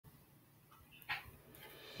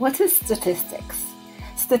What is statistics?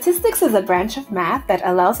 Statistics is a branch of math that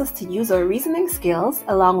allows us to use our reasoning skills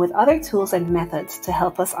along with other tools and methods to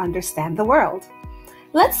help us understand the world.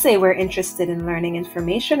 Let's say we're interested in learning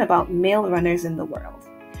information about male runners in the world.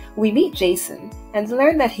 We meet Jason and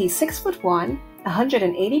learn that he's 6'1",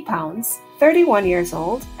 180 pounds, 31 years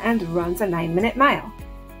old, and runs a 9-minute mile.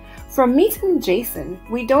 From meeting Jason,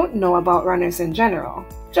 we don't know about runners in general,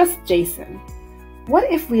 just Jason. What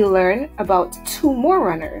if we learn about 2 more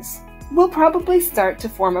runners? We'll probably start to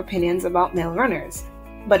form opinions about male runners,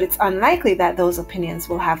 but it's unlikely that those opinions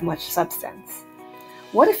will have much substance.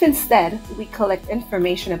 What if instead we collect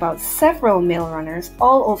information about several male runners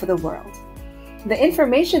all over the world? The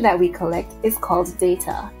information that we collect is called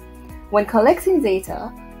data. When collecting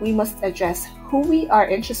data, we must address who we are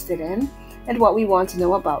interested in and what we want to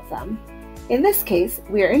know about them. In this case,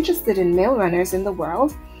 we are interested in male runners in the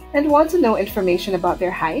world and want to know information about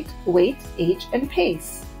their height, weight, age, and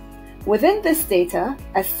pace. Within this data,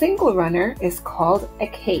 a single runner is called a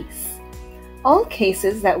case. All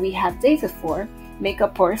cases that we have data for make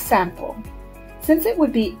up our sample. Since it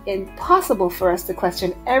would be impossible for us to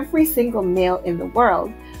question every single male in the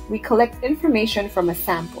world, we collect information from a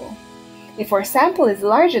sample. If our sample is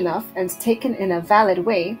large enough and taken in a valid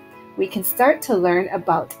way, we can start to learn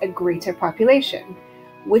about a greater population,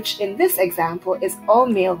 which in this example is all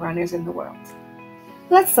male runners in the world.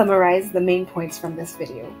 Let's summarize the main points from this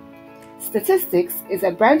video. Statistics is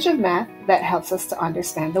a branch of math that helps us to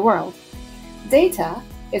understand the world. Data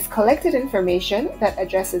is collected information that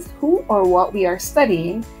addresses who or what we are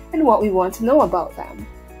studying and what we want to know about them.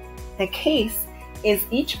 A case is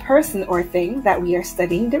each person or thing that we are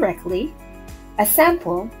studying directly. A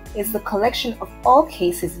sample is the collection of all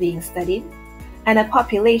cases being studied, and a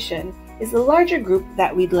population is the larger group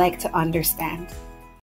that we'd like to understand.